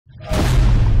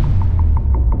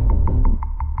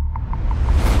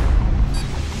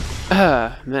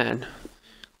Man.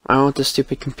 Why won't this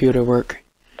stupid computer work?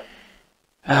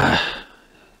 It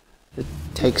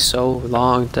takes so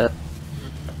long to...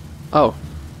 Oh.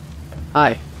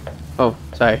 Hi. Oh,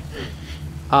 sorry.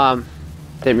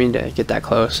 Didn't mean to get that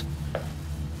close.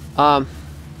 Um,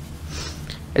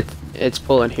 it's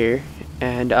pulling here,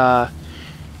 and,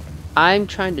 I'm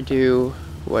trying to do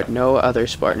what no other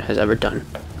Spartan has ever done.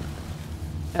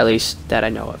 At least that I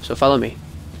know of. So follow me.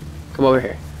 Come over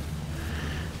here.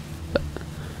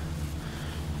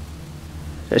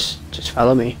 Just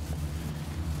follow me.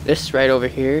 This right over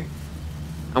here,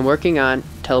 I'm working on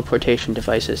teleportation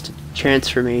devices to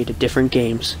transfer me to different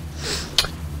games.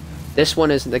 This one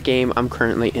is the game I'm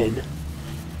currently in.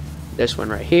 This one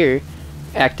right here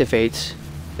activates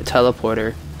the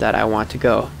teleporter that I want to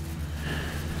go.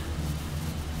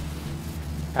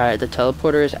 Alright, the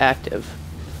teleporter is active.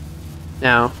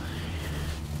 Now,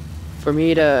 for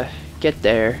me to get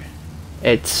there,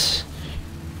 it's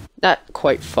not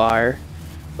quite far,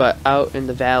 but out in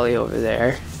the valley over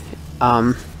there,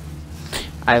 I've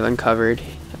uncovered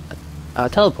a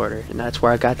teleporter, and that's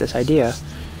where I got this idea.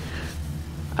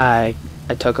 I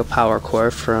took a power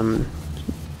core from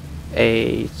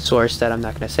a source that I'm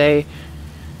not going to say,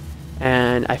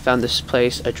 and I found this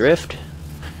place adrift.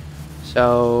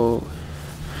 So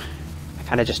I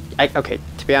kind of just, okay,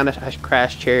 to be honest, I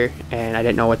crashed here and I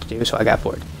didn't know what to do, so I got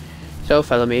bored. So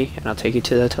follow me and I'll take you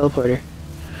to the teleporter.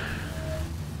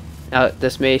 Now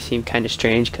this may seem kind of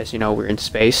strange because, you know, we're in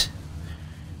space,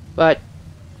 but,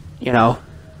 you know,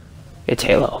 it's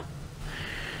Halo.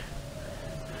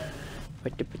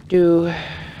 Ba-da-ba-doo.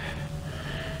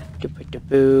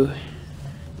 Doo-ba-da-boo.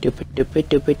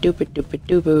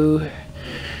 Doo-ba-doo-ba-doo-ba-doo-ba-doo-ba-doo-boo.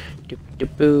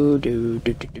 Doo-ba-doo-boo.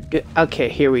 Doo-doo-doo-doo. Okay,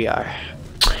 here we are.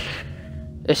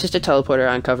 This is the teleporter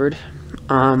I uncovered.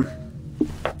 I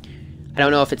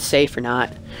don't know if it's safe or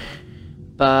not,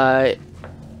 but,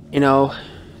 you know,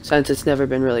 since it's never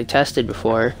been really tested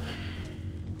before,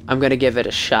 I'm gonna give it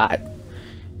a shot.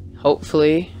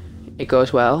 Hopefully it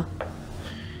goes well,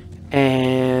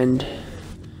 and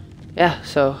yeah,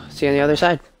 so see you on the other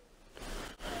side.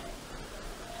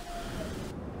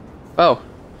 Oh,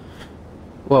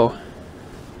 whoa,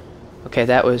 okay,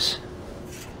 that was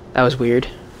weird,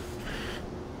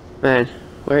 man.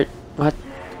 What? My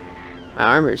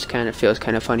armor feels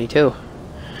kind of funny too.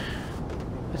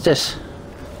 What's this?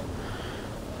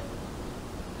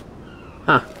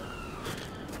 Huh.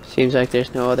 Seems like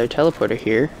there's no other teleporter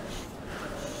here.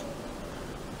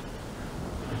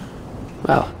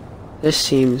 Well, this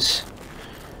seems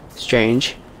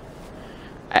strange.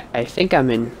 I think I'm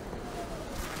in...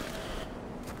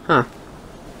 Huh.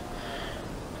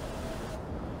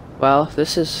 Well,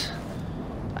 this is...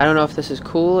 I don't know if this is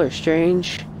cool or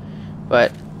strange,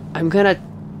 but I'm gonna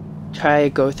try to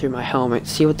go through my helmet,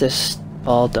 see what this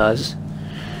ball does.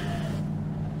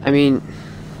 I mean...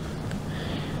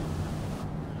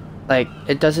 like,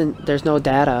 it doesn't... there's no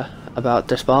data about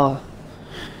this ball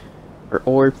or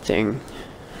orb thing.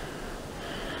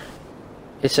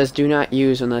 It says do not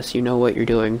use unless you know what you're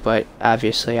doing, but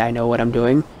obviously I know what I'm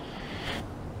doing.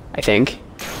 I think.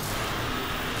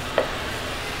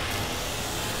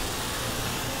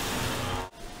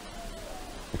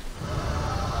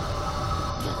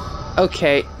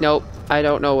 Okay, nope, I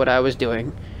don't know what I was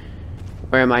doing.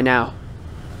 Where am I now?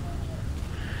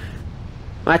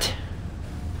 What?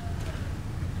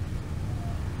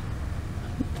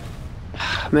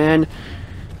 Man,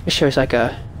 it shows like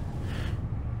a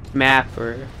map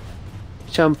or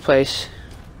some place.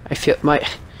 I feel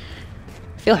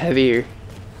heavier.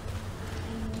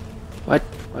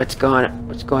 What's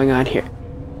going on here?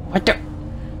 What the?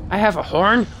 I have a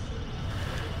horn?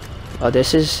 Oh,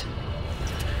 this is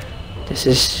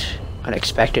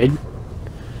unexpected.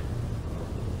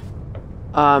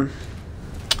 Well,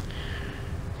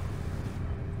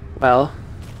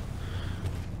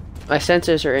 my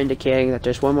sensors are indicating that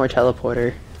there's one more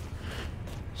teleporter,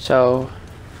 so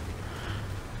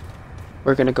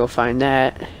we're gonna go find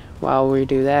that. While we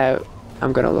do that,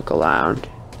 I'm gonna look around.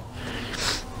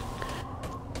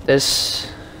 This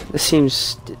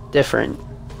seems different.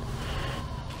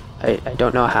 I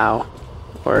don't know how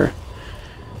or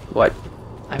what.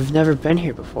 I've never been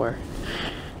here before.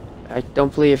 I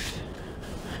don't believe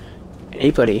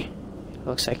anybody. It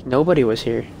looks like nobody was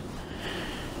here.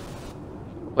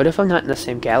 What if I'm not in the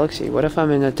same galaxy? What if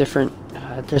I'm in a different...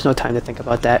 there's no time to think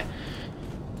about that.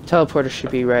 Teleporter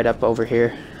should be right up over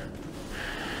here.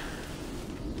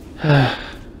 Oh.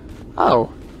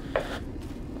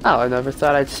 Oh, I never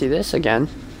thought I'd see this again.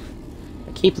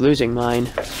 I keep losing mine.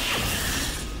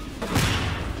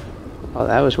 Oh,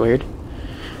 that was weird.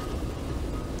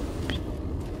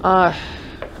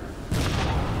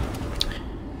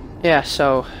 Yeah,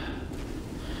 so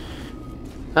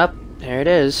up there it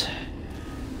is.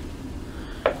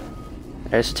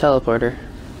 There's the teleporter.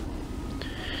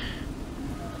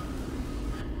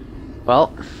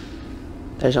 Well,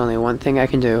 there's only one thing I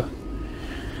can do.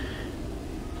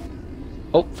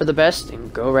 Hope for the best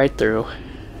and go right through.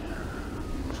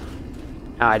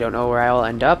 Now I don't know where I'll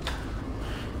end up,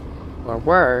 or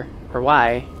where, or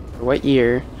why, or what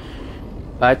year,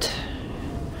 but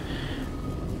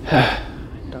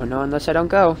don't know unless I don't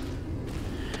go.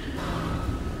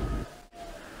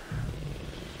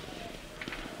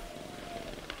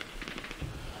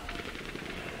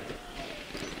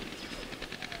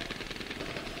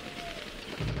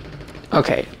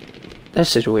 Okay,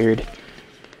 this is weird.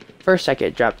 First I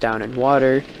get dropped down in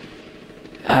water.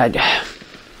 Well,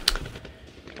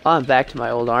 I'm back to my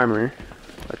old armor,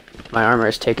 but my armor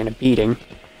has taken a beating.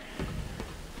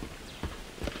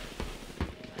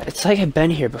 It's like I've been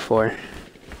here before,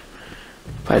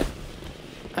 but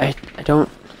I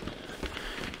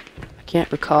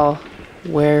can't recall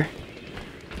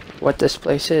what this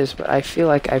place is, but I feel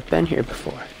like I've been here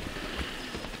before.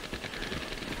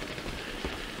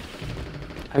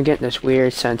 I'm getting this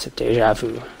weird sense of deja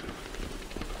vu.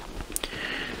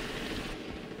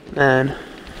 Man.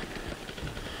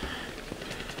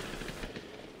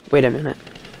 Wait a minute.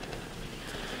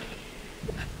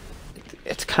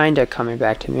 It's kinda coming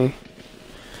back to me.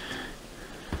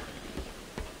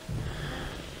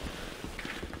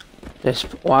 This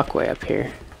walkway up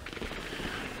here.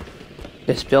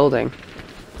 This building.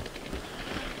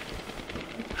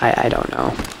 I don't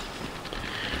know.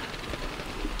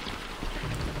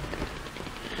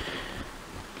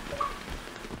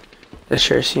 This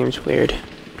sure seems weird.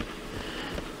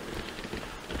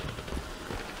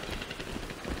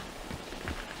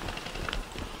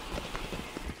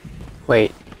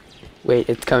 Wait,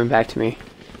 it's coming back to me.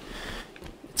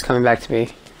 It's coming back to me.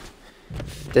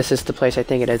 This is the place I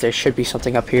think it is. There should be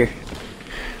something up here.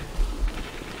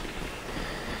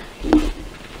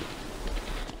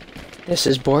 This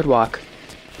is Boardwalk.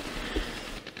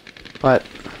 But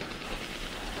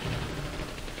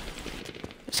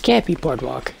this can't be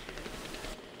Boardwalk.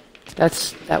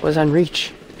 That was on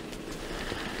Reach.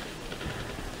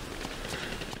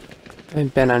 I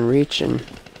haven't been on Reach in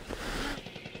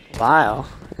a while.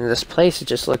 And this place, it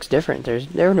just looks different.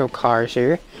 There are no cars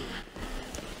here.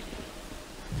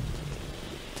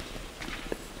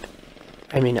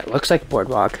 I mean, it looks like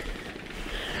Boardwalk.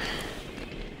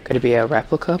 Could it be a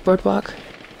replica of Boardwalk?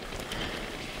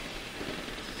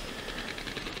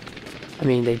 I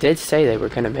mean, they did say they were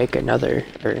gonna make another,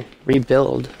 or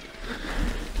rebuild.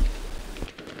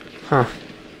 Huh.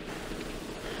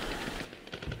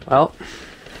 Well,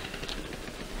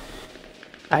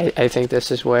 I think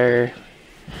this is where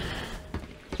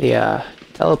the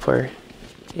teleport.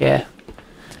 Yeah.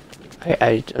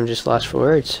 I'm just lost for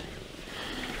words.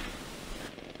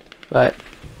 But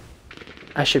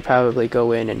I should probably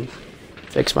go in and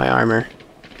fix my armor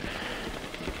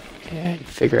and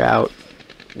figure out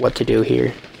what to do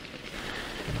here.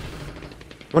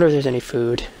 Wonder if there's any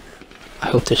food. I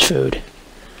hope there's food.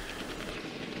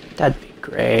 That'd be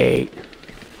great.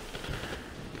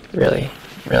 Really,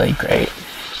 really great.